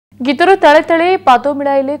गीतर ताले ताले पाद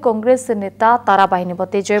मिलाइले कांग्रेस नेता तारा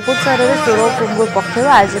बाहिनीपति जयपुर सहर में सोर कुंगुर पक्षर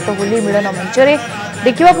आयोजित होली मिलन मंच में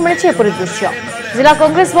देखा मिली दृश्य। जिला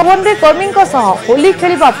कांग्रेस भवन में कर्मी होली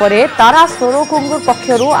खेलिबा परे तारा सोर कुंगुर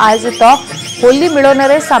पक्षर आयोजित होली मिलन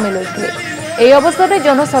में सामिल होते। यह अवसर में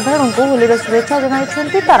जनसाधारण को होली शुभेच्छा जनाई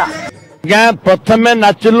तारा। प्रथम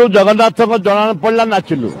नाचिलु जगन्नाथ को जना पड़ा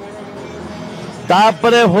नाचिलु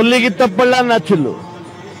तापरे होली गीत पड़ा नाचिलु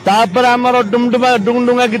तापर आमर डुमडुमा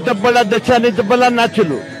डुंगडुंगा गीत पड़ा देशा नृत्य पड़ा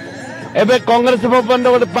नाचिलु एबे कांग्रेस भवन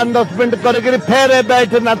गोटे 5-10 मिनट कर फेर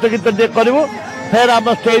ए नाच गीत करूँ फेर आम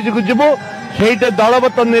स्टेज को जीवु से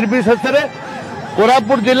दलबत निर्विशेष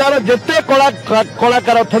कोरापुट जिलार जिते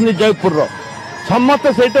कलाकार अच्छा जयपुर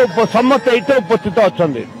समस्ते समस्ते उपस्थित अच्छा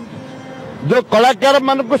जो कलाकार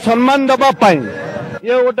मान को सम्मान दवाई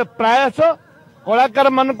ये गोटे प्रयास कलाकार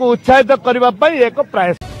मान को उत्साहित करने एक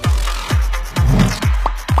प्रयास।